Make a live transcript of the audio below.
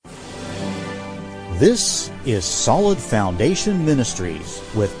This is Solid Foundation Ministries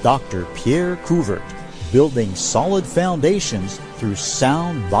with Dr. Pierre Couvert, building solid foundations through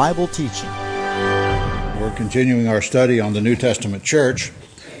sound Bible teaching. We're continuing our study on the New Testament church.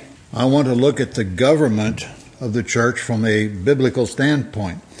 I want to look at the government of the church from a biblical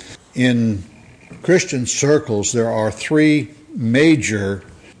standpoint. In Christian circles, there are three major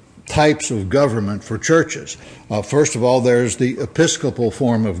types of government for churches. First of all, there's the episcopal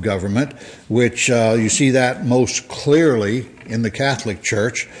form of government, which you see that most clearly in the Catholic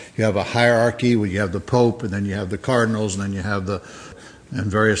Church. You have a hierarchy where you have the Pope, and then you have the cardinals, and then you have and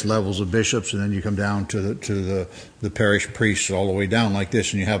various levels of bishops, and then you come down to the parish priests all the way down like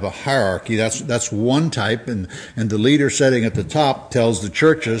this, and you have a hierarchy. That's one type, and the leader sitting at the top tells the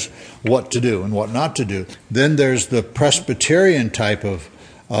churches what to do and what not to do. Then there's the Presbyterian type of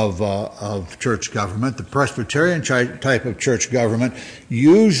church government. The Presbyterian type of church government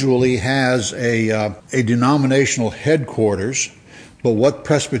usually has a denominational headquarters, but what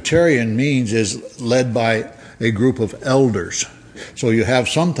Presbyterian means is led by a group of elders. So you have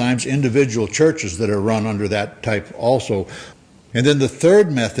sometimes individual churches that are run under that type also. And then the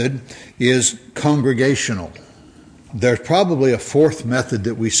third method is congregational. There's probably a fourth method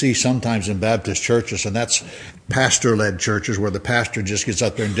that we see sometimes in Baptist churches, and that's pastor-led churches where the pastor just gets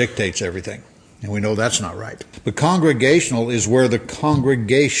up there and dictates everything. And we know that's not right. But congregational is where the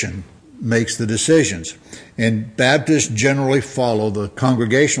congregation makes the decisions. And Baptists generally follow the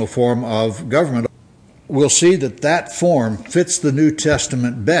congregational form of government. We'll see that form fits the New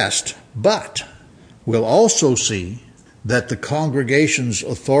Testament best, but we'll also see that the congregation's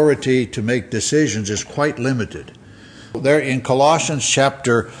authority to make decisions is quite limited. There in Colossians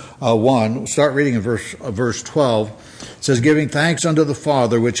chapter 1, we'll start reading in verse 12. It says, "Giving thanks unto the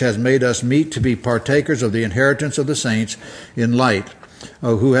Father, which has made us meet to be partakers of the inheritance of the saints in light,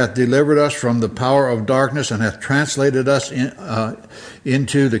 who hath delivered us from the power of darkness and hath translated us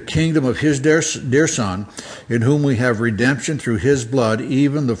into the kingdom of his dear Son, in whom we have redemption through his blood,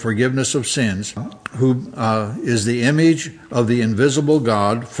 even the forgiveness of sins, who is the image of the invisible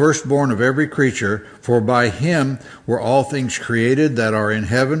God, firstborn of every creature. For by him were all things created that are in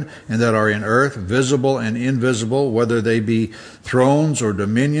heaven and that are in earth, visible and invisible, whether they be thrones or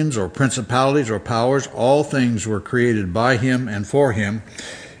dominions or principalities or powers. All things were created by him and for him.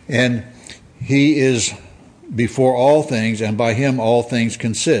 And he is before all things, and by him all things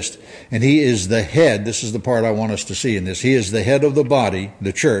consist. And he is the head." This is the part I want us to see in this. "He is the head of the body,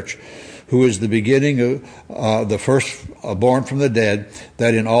 the church, who is the beginning of the first born from the dead,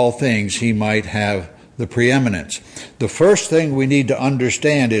 that in all things he might have the preeminence." The first thing we need to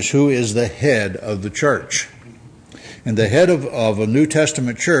understand is who is the head of the church. And the head of a New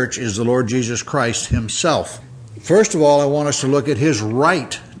Testament church is the Lord Jesus Christ himself. First of all, I want us to look at his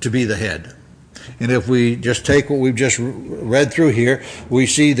right to be the head. And if we just take what we've just read through here, we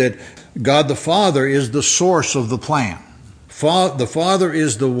see that God the Father is the source of the plan. The Father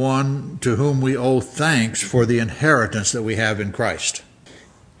is the one to whom we owe thanks for the inheritance that we have in Christ.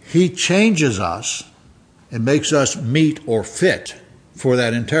 He changes us and makes us meet or fit for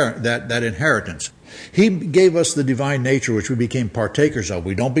that inheritance. He gave us the divine nature which we became partakers of.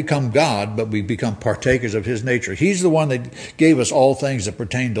 We don't become God, but we become partakers of his nature. He's the one that gave us all things that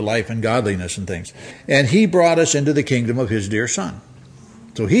pertain to life and godliness and things. And he brought us into the kingdom of his dear Son.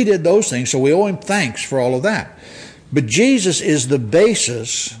 So he did those things, so we owe him thanks for all of that. But Jesus is the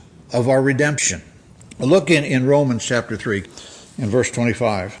basis of our redemption. Look in Romans chapter 3, in verse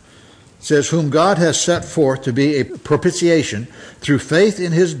 25. It says, "Whom God has set forth to be a propitiation through faith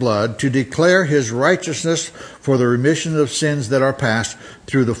in his blood, to declare his righteousness for the remission of sins that are past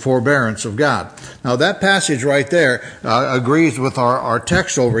through the forbearance of God." Now that passage right there agrees with our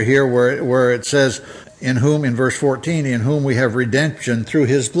text over here where it says, in verse 14, "In whom we have redemption through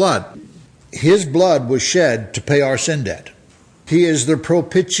his blood." His blood was shed to pay our sin debt. He is the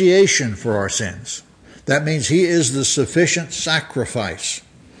propitiation for our sins. That means he is the sufficient sacrifice.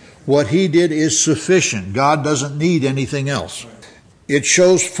 What he did is sufficient. God doesn't need anything else. It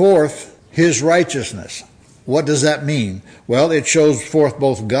shows forth his righteousness. What does that mean? Well, it shows forth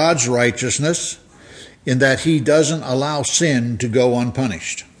both God's righteousness in that he doesn't allow sin to go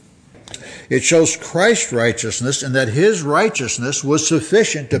unpunished. It shows Christ's righteousness in that his righteousness was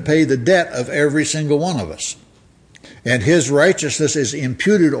sufficient to pay the debt of every single one of us. And his righteousness is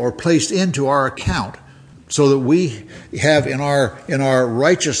imputed or placed into our account, so that we have in our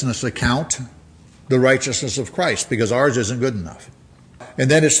righteousness account the righteousness of Christ, because ours isn't good enough.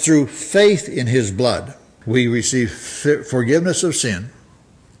 And then it's through faith in his blood we receive forgiveness of sin.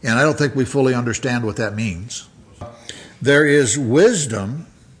 And I don't think we fully understand what that means. There is wisdom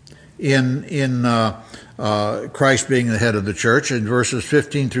in Christ being the head of the church. In verses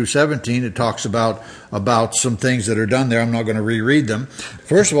 15 through 17, it talks about some things that are done there. I'm not going to reread them.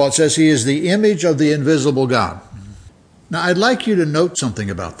 First of all, it says he is the image of the invisible God. Now, I'd like you to note something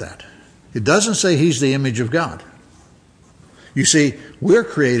about that. It doesn't say he's the image of God. You see, we're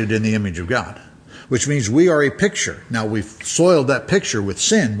created in the image of God, which means we are a picture. Now, we've soiled that picture with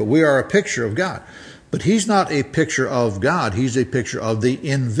sin, but we are a picture of God. But he's not a picture of God. He's a picture of the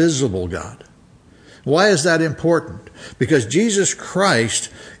invisible God. Why is that important? Because Jesus Christ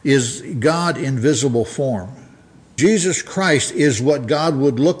is God in visible form. Jesus Christ is what God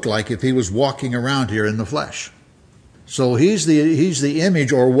would look like if he was walking around here in the flesh. So he's the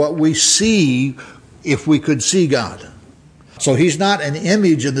image, or what we see if we could see God. So he's not an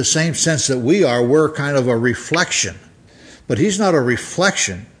image in the same sense that we are. We're kind of a reflection. But he's not a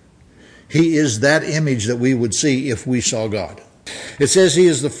reflection. He is that image that we would see if we saw God. It says he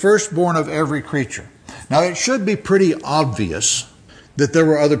is the firstborn of every creature. Now it should be pretty obvious that there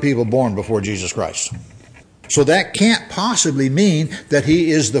were other people born before Jesus Christ. So that can't possibly mean that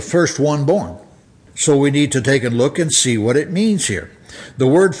he is the first one born. So we need to take a look and see what it means here. The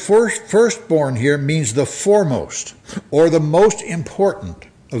word firstborn here means the foremost, or the most important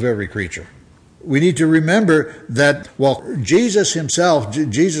of every creature. We need to remember that, Jesus himself,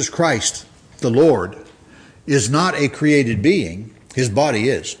 Jesus Christ, the Lord, is not a created being. His body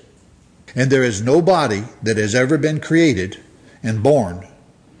is. And there is no body that has ever been created and born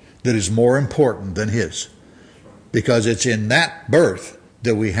that is more important than his. Because it's in that birth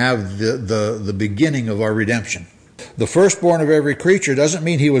that we have the beginning of our redemption. The firstborn of every creature doesn't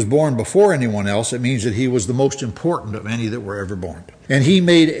mean he was born before anyone else. It means that he was the most important of any that were ever born. And he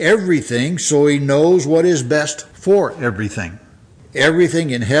made everything, so he knows what is best for everything.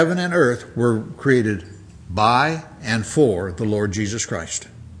 Everything in heaven and earth were created by and for the Lord Jesus Christ.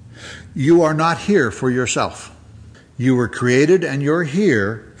 You are not here for yourself. You were created and you're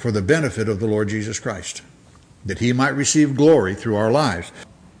here for the benefit of the Lord Jesus Christ, that he might receive glory through our lives.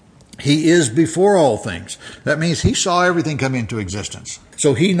 He is before all things. That means he saw everything come into existence.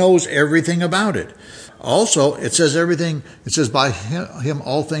 So he knows everything about it. Also, it says by him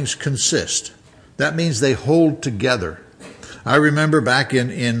all things consist. That means they hold together. I remember back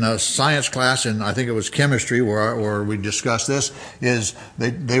in science class, and I think it was chemistry where we discussed this, is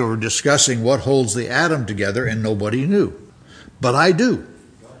they were discussing what holds the atom together, and nobody knew. But I do,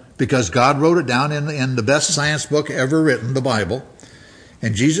 because God wrote it down in the best science book ever written, the Bible.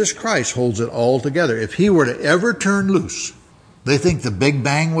 And Jesus Christ holds it all together. If he were to ever turn loose, they think the Big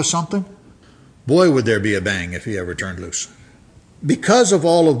Bang was something? Boy, would there be a bang if he ever turned loose. Because of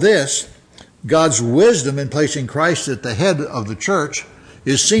all of this, God's wisdom in placing Christ at the head of the church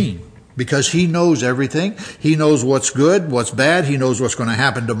is seen. Because he knows everything. He knows what's good, what's bad. He knows what's going to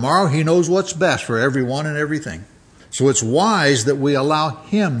happen tomorrow. He knows what's best for everyone and everything. So it's wise that we allow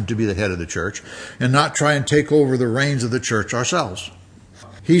him to be the head of the church and not try and take over the reins of the church ourselves.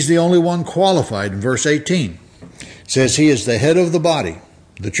 He's the only one qualified. In verse 18, it says he is the head of the body,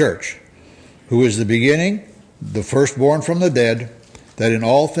 the church, who is the beginning, the firstborn from the dead, that in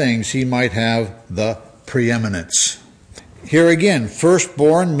all things he might have the preeminence. Here again,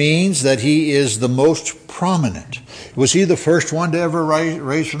 firstborn means that he is the most prominent. Was he the first one to ever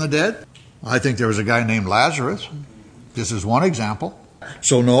raise from the dead? I think there was a guy named Lazarus. This is one example.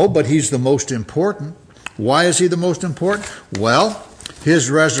 So no, but he's the most important. Why is he the most important? Well,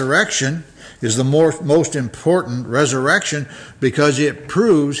 his resurrection is the most important resurrection because it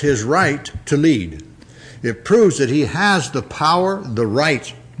proves his right to lead. It proves that he has the power, the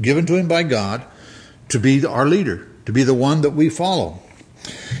right given to him by God to be our leader, to be the one that we follow.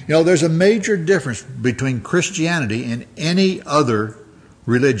 You know, there's a major difference between Christianity and any other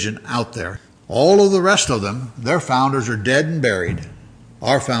religion out there. All of the rest of them, their founders are dead and buried.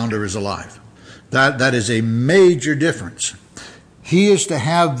 Our founder is alive. That is a major difference. He is to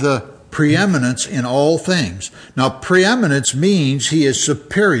have the preeminence in all things. Now, preeminence means he is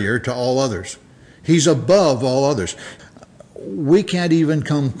superior to all others. He's above all others. We can't even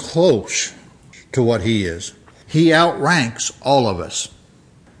come close to what he is. He outranks all of us.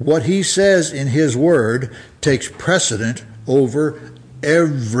 What he says in his word takes precedent over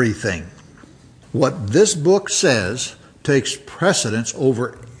everything. What this book says takes precedence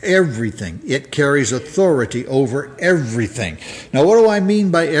over everything. It carries authority over everything. Now, what do I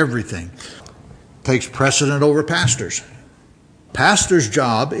mean by everything? It takes precedent over pastors. Pastor's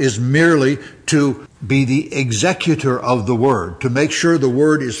job is merely to be the executor of the word, to make sure the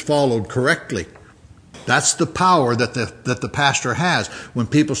word is followed correctly. That's the power that the pastor has. When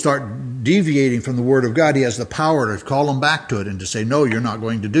people start deviating from the Word of God, he has the power to call them back to it and to say, no, you're not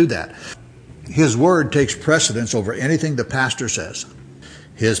going to do that. His word takes precedence over anything the pastor says.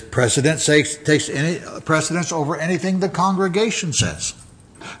 His precedence takes any precedence over anything the congregation says.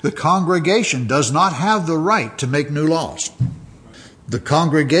 The congregation does not have the right to make new laws. The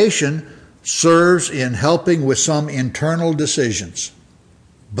congregation serves in helping with some internal decisions.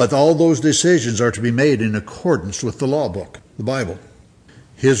 But all those decisions are to be made in accordance with the law book, the Bible.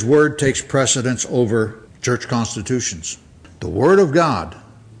 His word takes precedence over church constitutions. The Word of God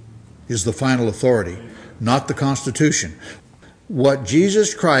is the final authority, not the Constitution. What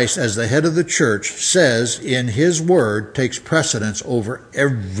Jesus Christ, as the head of the church, says in His Word takes precedence over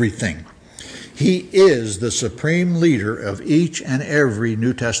everything. He is the supreme leader of each and every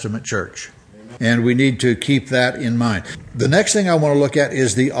New Testament church. And we need to keep that in mind. The next thing I want to look at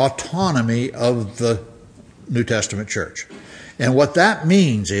is the autonomy of the New Testament church. And what that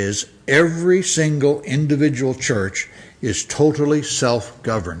means is every single individual church is totally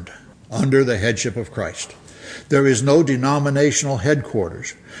self-governed under the headship of Christ. There is no denominational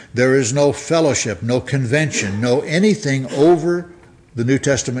headquarters. There is no fellowship, no convention, no anything over the New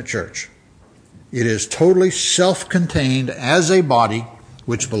Testament church. It is totally self-contained as a body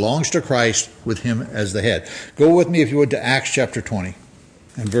which belongs to Christ with Him as the head. Go with me, if you would, to Acts chapter 20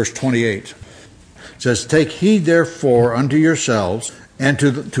 and verse 28. It says, "Take heed therefore unto yourselves and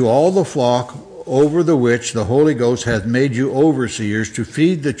to all the flock over the which the Holy Ghost hath made you overseers, to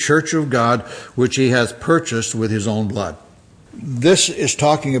feed the church of God which He hath purchased with His own blood." This is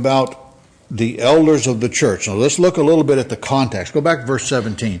talking about the elders of the church. Now let's look a little bit at the context. Go back to verse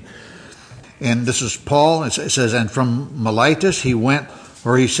 17. And this is Paul. It says, "And from Miletus he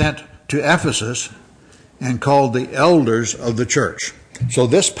sent to Ephesus and called the elders of the church." So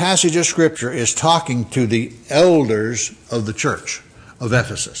this passage of Scripture is talking to the elders of the church of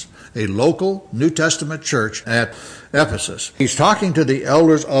Ephesus, a local New Testament church at Ephesus. He's talking to the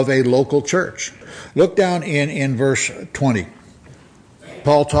elders of a local church. Look down in verse 20.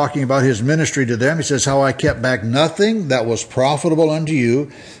 Paul talking about his ministry to them. He says, "How I kept back nothing that was profitable unto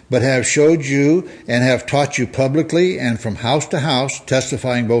you, but have showed you and have taught you publicly and from house to house,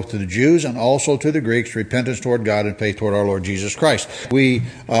 testifying both to the Jews and also to the Greeks, repentance toward God and faith toward our Lord Jesus Christ." We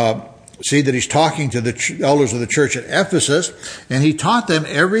see that he's talking to the elders of the church at Ephesus, and he taught them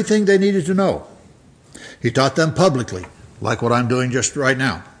everything they needed to know. He taught them publicly, like what I'm doing just right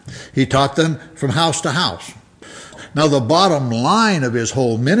now. He taught them from house to house. Now, the bottom line of his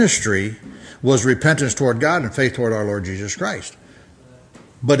whole ministry was repentance toward God and faith toward our Lord Jesus Christ.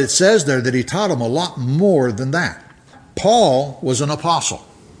 But it says there that he taught them a lot more than that. Paul was an apostle,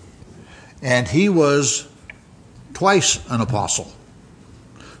 and he was twice an apostle.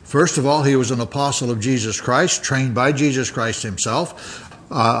 First of all, he was an apostle of Jesus Christ, trained by Jesus Christ himself,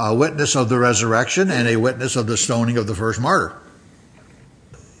 a witness of the resurrection and a witness of the stoning of the first martyr.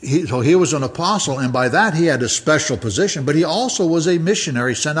 So he was an apostle, and by that he had a special position, but he also was a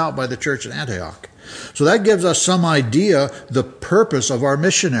missionary sent out by the church at Antioch. So that gives us some idea the purpose of our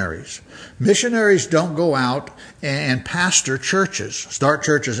missionaries. Missionaries don't go out and pastor churches, start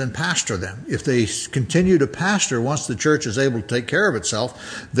churches and pastor them. If they continue to pastor once the church is able to take care of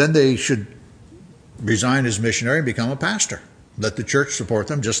itself, then they should resign as missionary and become a pastor. Let the church support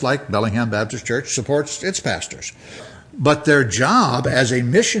them, just like Bellingham Baptist Church supports its pastors. But their job as a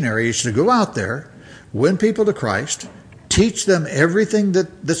missionary is to go out there, win people to Christ, teach them everything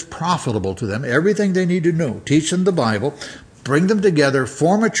that's profitable to them, everything they need to know, teach them the Bible, bring them together,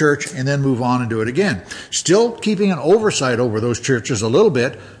 form a church, and then move on and do it again. Still keeping an oversight over those churches a little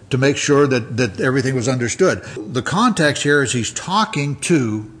bit to make sure that everything was understood. The context here is he's talking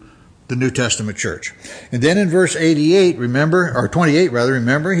to the New Testament church. And then in verse 28,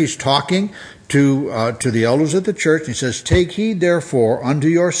 remember, he's talking to the elders of the church. He says, "Take heed therefore unto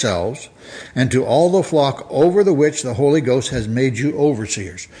yourselves and to all the flock over the which the Holy Ghost has made you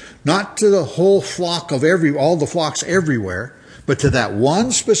overseers." Not to the whole flock of all the flocks everywhere, but to that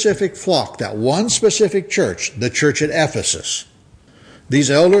one specific flock, that one specific church, the church at Ephesus. These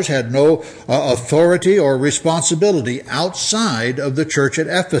elders had no authority or responsibility outside of the church at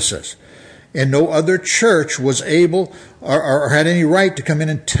Ephesus. And no other church was able or had any right to come in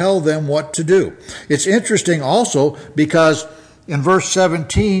and tell them what to do. It's interesting also because in verse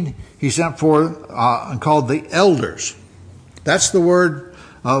 17, he sent forth and called the elders. That's the word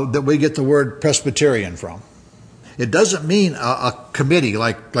that we get the word Presbyterian from. It doesn't mean a committee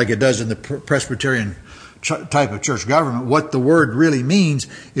like it does in the Presbyterian type of church government. What the word really means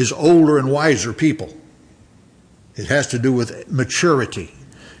is older and wiser people. It has to do with maturity.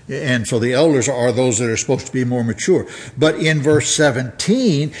 And so the elders are those that are supposed to be more mature. But in verse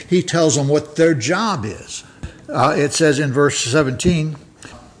 17, he tells them what their job is. It says in verse 28,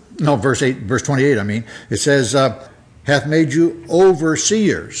 it says, hath made you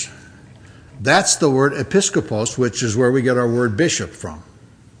overseers. That's the word episkopos, which is where we get our word bishop from.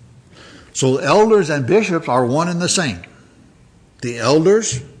 So elders and bishops are one and the same. The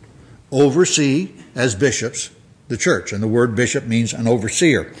elders oversee as bishops the church, and the word bishop means an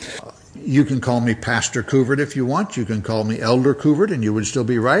overseer. You can call me Pastor Couvert if you want. You can call me Elder Couvert and you would still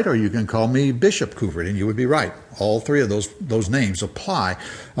be right, or you can call me Bishop Couvert and you would be right. All three of those names apply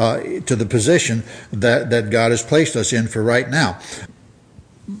to the position that God has placed us in for right now.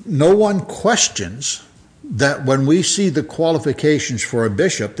 No one questions that when we see the qualifications for a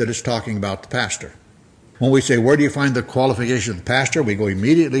bishop that it's talking about the pastor. When we say, where do you find the qualification of the pastor? We go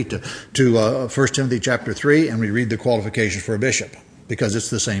immediately to 1 Timothy chapter 3 and we read the qualifications for a bishop, because it's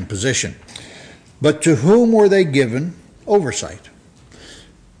the same position. But to whom were they given oversight?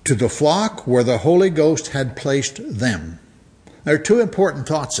 To the flock where the Holy Ghost had placed them. There are two important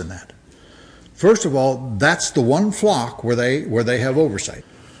thoughts in that. First of all, that's the one flock where they have oversight.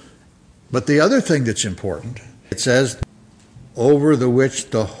 But the other thing that's important, it says, over the which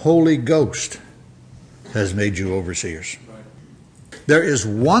the Holy Ghost has made you overseers. There is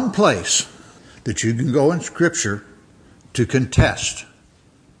one place that you can go in Scripture to contest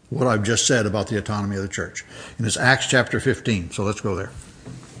what I've just said about the autonomy of the church. And it's Acts chapter 15. So let's go there.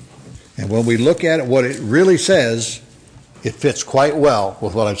 And when we look at it, what it really says, it fits quite well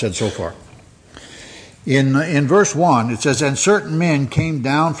with what I've said so far. In verse 1, it says, and certain men came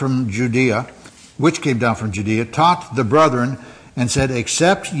down from Judea, taught the brethren, and said,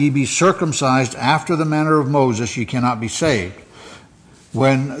 except ye be circumcised after the manner of Moses, ye cannot be saved.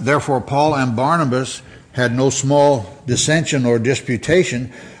 When therefore Paul and Barnabas had no small dissension or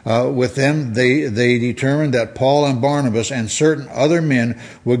disputation with them, they determined that Paul and Barnabas and certain other men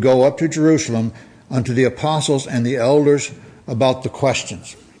would go up to Jerusalem unto the apostles and the elders about the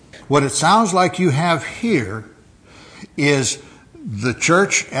questions. What it sounds like you have here is the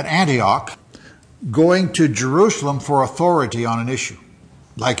church at Antioch going to Jerusalem for authority on an issue,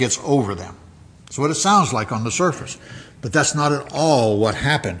 like it's over them. That's what it sounds like on the surface. But that's not at all what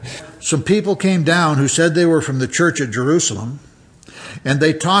happened. Some people came down who said they were from the church at Jerusalem, and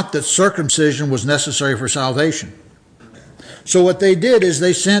they taught that circumcision was necessary for salvation. So what they did is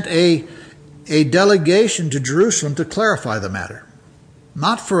they sent a delegation to Jerusalem to clarify the matter.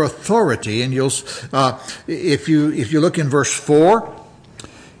 Not for authority, and you'll if you look in verse 4,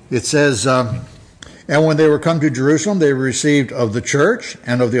 it says, and when they were come to Jerusalem, they were received of the church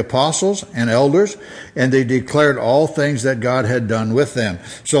and of the apostles and elders, and they declared all things that God had done with them.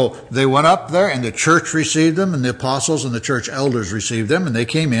 So they went up there, and the church received them, and the apostles and the church elders received them, and they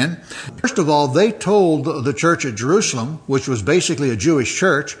came in. First of all, they told the church at Jerusalem, which was basically a Jewish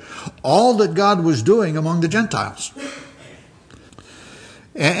church, all that God was doing among the Gentiles.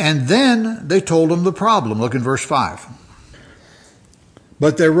 And then they told them the problem. Look in verse 5.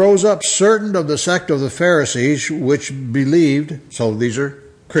 But there rose up certain of the sect of the Pharisees which believed, so these are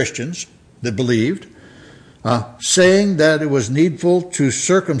Christians that believed, saying that it was needful to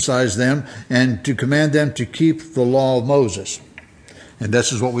circumcise them and to command them to keep the law of Moses. And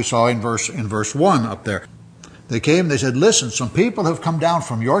this is what we saw in verse 1 up there. They came, they said, listen, some people have come down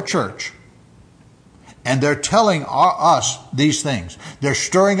from your church, and they're telling us these things. They're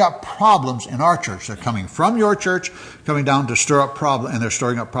stirring up problems in our church. They're coming from your church, coming down to stir up problems, and they're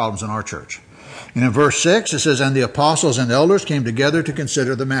stirring up problems in our church. And in verse 6, it says, and the apostles and elders came together to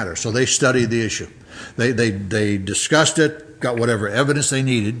consider the matter. So they studied the issue. They discussed it, got whatever evidence they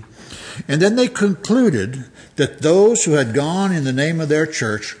needed. And then they concluded that those who had gone in the name of their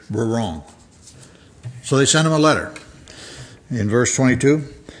church were wrong. So they sent them a letter. In verse 22,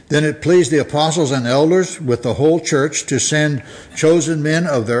 then it pleased the apostles and elders with the whole church to send chosen men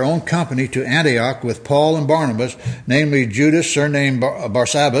of their own company to Antioch with Paul and Barnabas, namely Judas, surnamed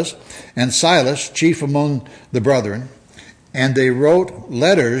Barsabbas, and Silas, chief among the brethren. And they wrote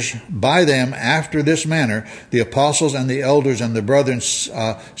letters by them after this manner. The apostles and the elders and the brethren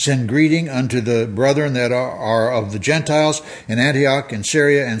send greeting unto the brethren that are of the Gentiles in Antioch and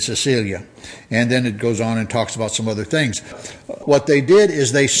Syria and Cilicia. And then it goes on and talks about some other things. What they did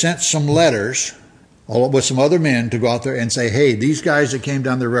is they sent some letters with some other men to go out there and say, hey, these guys that came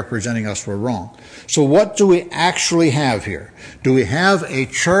down there representing us were wrong. So what do we actually have here? Do we have a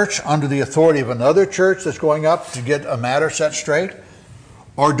church under the authority of another church that's going up to get a matter set straight?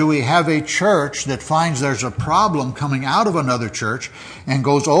 Or do we have a church that finds there's a problem coming out of another church and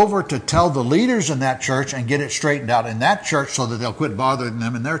goes over to tell the leaders in that church and get it straightened out in that church so that they'll quit bothering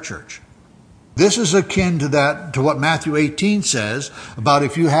them in their church? This is akin to what Matthew 18 says about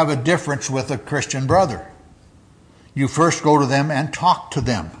if you have a difference with a Christian brother. You first go to them and talk to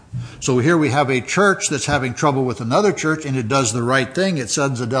them. So here we have a church that's having trouble with another church, and it does the right thing. It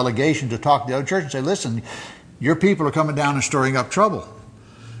sends a delegation to talk to the other church and say, listen, your people are coming down and stirring up trouble.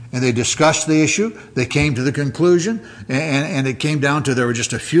 And they discussed the issue. They came to the conclusion, and it came down to there were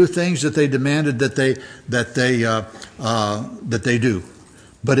just a few things that they demanded that they do.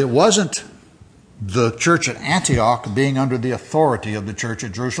 But it wasn't the church at Antioch being under the authority of the church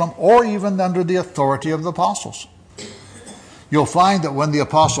at Jerusalem, or even under the authority of the apostles. You'll find that when the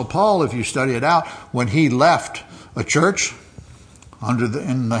Apostle Paul, if you study it out, when he left a church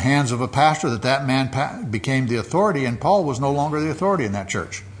in the hands of a pastor, that man became the authority, and Paul was no longer the authority in that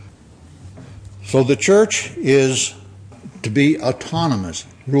church. So the church is to be autonomous,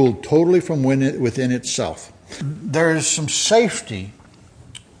 ruled totally from within itself. There is some safety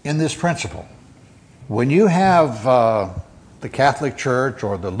in this principle. When you have the Catholic Church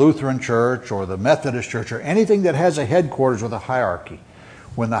or the Lutheran Church or the Methodist Church or anything that has a headquarters with a hierarchy,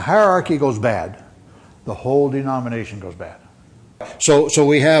 when the hierarchy goes bad, the whole denomination goes bad. So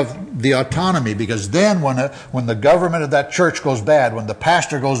we have the autonomy, because then when the government of that church goes bad, when the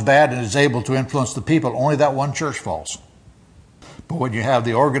pastor goes bad and is able to influence the people, only that one church falls. But when you have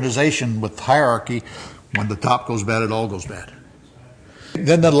the organization with hierarchy, when the top goes bad, it all goes bad.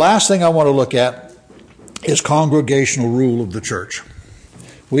 Then the last thing I want to look at is congregational rule of the church.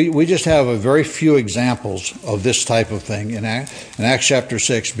 We just have a very few examples of this type of thing in Acts chapter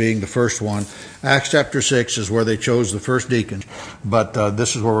 6 being the first one. Acts chapter 6 is where they chose the first deacons, but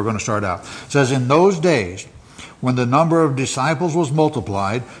this is where we're going to start out. It says, in those days, when the number of disciples was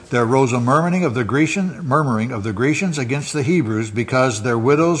multiplied, there arose a murmuring of the Grecians against the Hebrews, because their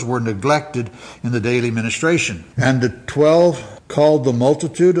widows were neglected in the daily ministration. And the 12 called the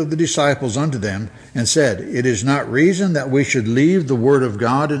multitude of the disciples unto them, and said, it is not reason that we should leave the word of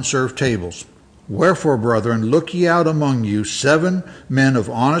God and serve tables. Wherefore, brethren, look ye out among you 7 men of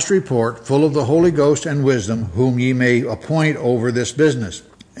honest report, full of the Holy Ghost and wisdom, whom ye may appoint over this business.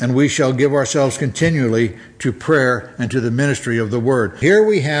 And we shall give ourselves continually to prayer and to the ministry of the word. Here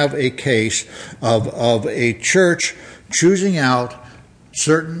we have a case of a church choosing out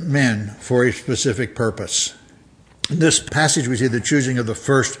certain men for a specific purpose. In this passage we see the choosing of the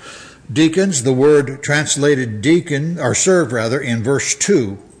first deacons. The word translated deacon, or serve rather, in verse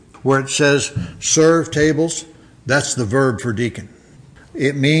 2, where it says serve tables, that's the verb for deacon.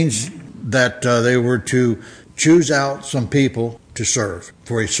 It means that they were to choose out some people to serve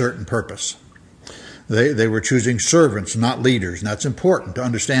for a certain purpose. They were choosing servants, not leaders, and that's important to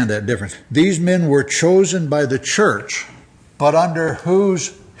understand that difference. These men were chosen by the church, but under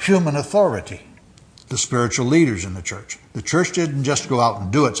whose human authority? The spiritual leaders in the church. The church didn't just go out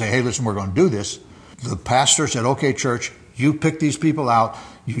and do it, say, hey, listen, we're going to do this. The pastor said, okay, church, you pick these people out.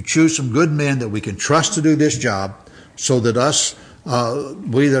 You choose some good men that we can trust to do this job, so that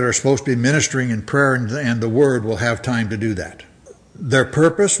we that are supposed to be ministering in prayer and the word will have time to do that. Their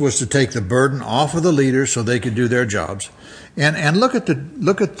purpose was to take the burden off of the leaders so they could do their jobs. And look at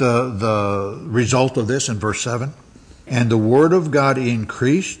the result of this in verse 7. And the word of God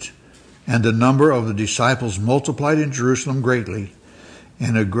increased, and the number of the disciples multiplied in Jerusalem greatly,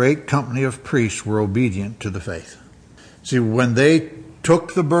 and a great company of priests were obedient to the faith. See, when they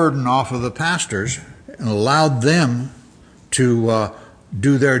took the burden off of the pastors and allowed them to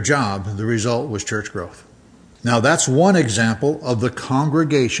do their job, the result was church growth. Now, that's one example of the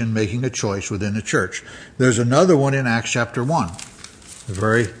congregation making a choice within the church. There's another one in Acts chapter 1, a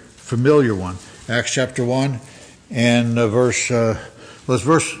very familiar one. Acts chapter 1 and it's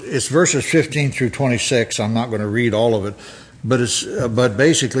verses 15 through 26. I'm not going to read all of it, but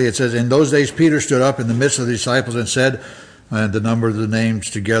basically it says, in those days Peter stood up in the midst of the disciples and said, and the number of the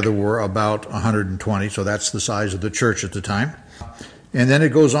names together were about 120, so that's the size of the church at the time. And then it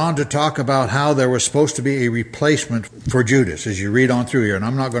goes on to talk about how there was supposed to be a replacement for Judas, as you read on through here. And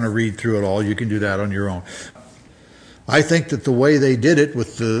I'm not going to read through it all. You can do that on your own. I think that the way they did it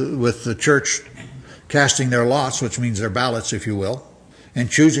with the church casting their lots, which means their ballots, if you will, and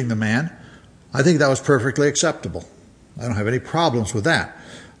choosing the man, I think that was perfectly acceptable. I don't have any problems with that.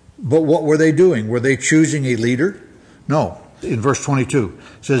 But what were they doing? Were they choosing a leader? No. In verse 22,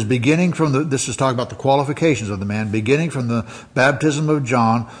 it says, this is talking about the qualifications of the man, beginning from the baptism of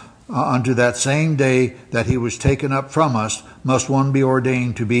John unto that same day that he was taken up from us, must one be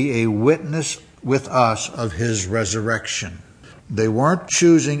ordained to be a witness with us of his resurrection. They weren't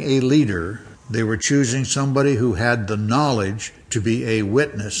choosing a leader. They were choosing somebody who had the knowledge to be a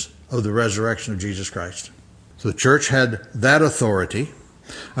witness of the resurrection of Jesus Christ. So the church had that authority.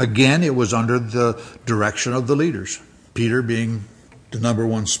 Again, it was under the direction of the leaders, Peter being the number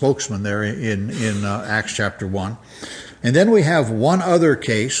one spokesman there in Acts chapter 1. And then we have one other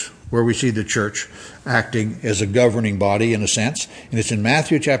case where we see the church acting as a governing body in a sense, and it's in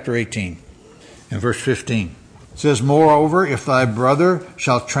Matthew chapter 18 and verse 15. It says, "Moreover, if thy brother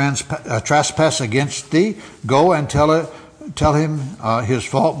shall trespass against thee, go and tell him his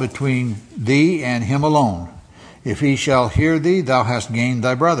fault between thee and him alone. If he shall hear thee, thou hast gained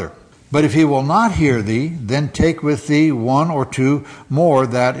thy brother. But if he will not hear thee, then take with thee one or two more,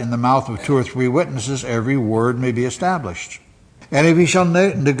 that in the mouth of two or three witnesses every word may be established. And if he shall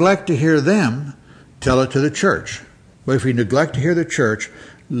neglect to hear them, tell it to the church. But if he neglect to hear the church,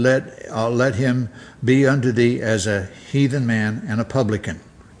 let him be unto thee as a heathen man and a publican."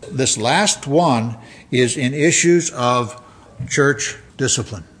 This last one is in issues of church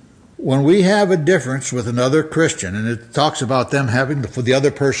discipline. When we have a difference with another Christian, and it talks about them having the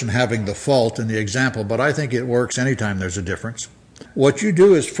other person having the fault in the example, but I think it works anytime there's a difference. What you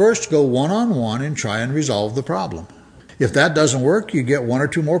do is first go one-on-one and try and resolve the problem. If that doesn't work, you get one or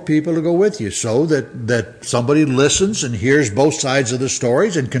two more people to go with you so that somebody listens and hears both sides of the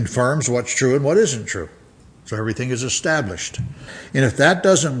stories and confirms what's true and what isn't true. So everything is established. And if that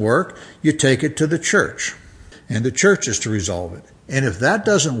doesn't work, you take it to the church, and the church is to resolve it. And if that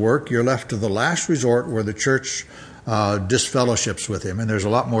doesn't work, you're left to the last resort where the church disfellowships with him. And there's a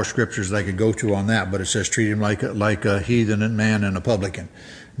lot more scriptures that I could go to on that, but it says treat him like a heathen and man and a publican.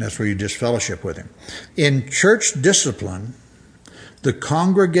 And that's where you disfellowship with him. In church discipline, the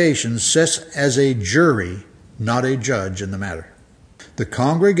congregation sits as a jury, not a judge in the matter. The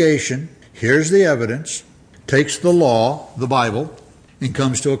congregation hears the evidence, takes the law, the Bible, and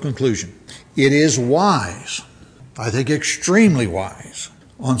comes to a conclusion. It is wise, I think extremely wise,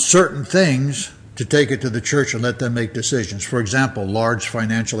 on certain things to take it to the church and let them make decisions. For example, large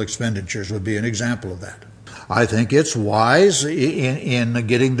financial expenditures would be an example of that. I think it's wise in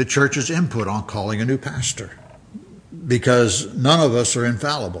getting the church's input on calling a new pastor, because none of us are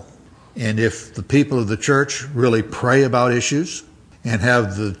infallible. And if the people of the church really pray about issues and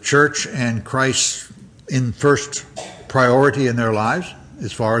have the church and Christ in first priority in their lives,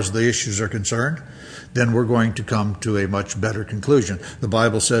 as far as the issues are concerned, then we're going to come to a much better conclusion. The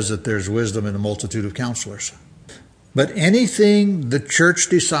Bible says that there's wisdom in a multitude of counselors. But anything the church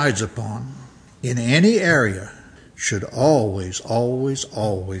decides upon in any area should always, always,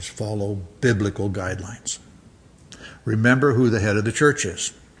 always follow biblical guidelines. Remember who the head of the church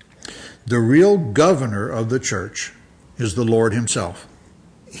is. The real governor of the church is the Lord himself.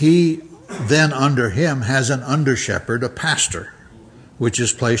 He then under him has an under-shepherd, a pastor, which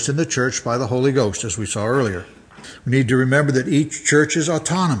is placed in the church by the Holy Ghost, as we saw earlier. We need to remember that each church is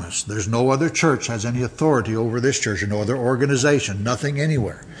autonomous. There's no other church has any authority over this church, or no other organization, nothing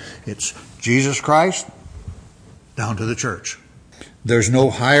anywhere. It's Jesus Christ down to the church. There's no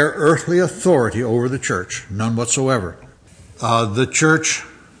higher earthly authority over the church, none whatsoever. The church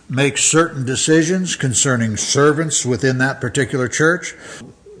makes certain decisions concerning servants within that particular church,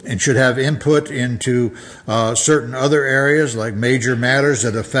 and should have input into certain other areas like major matters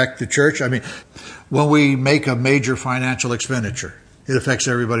that affect the church. I mean, when we make a major financial expenditure, it affects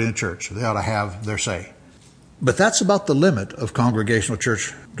everybody in the church. They ought to have their say. But that's about the limit of congregational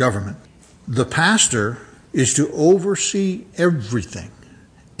church government. The pastor is to oversee everything,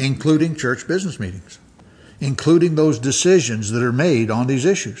 including church business meetings, including those decisions that are made on these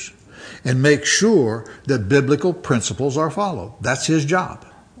issues, and make sure that biblical principles are followed. That's his job.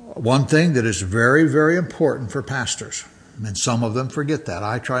 One thing that is very, very important for pastors, and some of them forget that,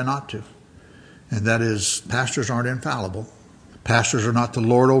 I try not to, and that is pastors aren't infallible. Pastors are not the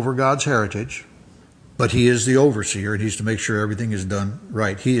Lord over God's heritage, but he is the overseer, and he's to make sure everything is done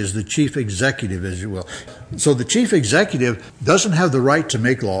right. He is the chief executive, as you will. So the chief executive doesn't have the right to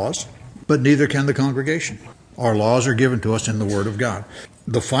make laws, but neither can the congregation. Our laws are given to us in the Word of God.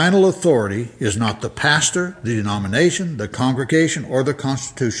 The final authority is not the pastor, the denomination, the congregation, or the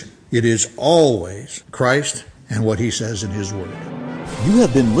Constitution. It is always Christ and what he says in his Word. You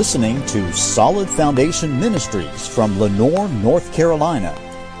have been listening to Solid Foundation Ministries from Lenoir, North Carolina.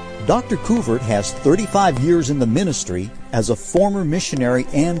 Dr. Couvert has 35 years in the ministry as a former missionary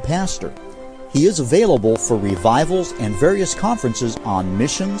and pastor. He is available for revivals and various conferences on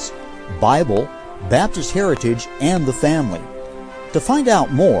missions, Bible, Baptist heritage, and the family. To find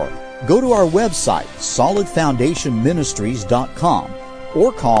out more, go to our website, solidfoundationministries.com,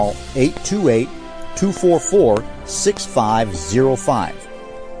 or call 244-6505.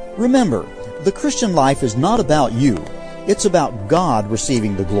 Remember, the Christian life is not about you. It's about God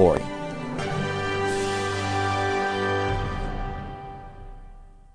receiving the glory.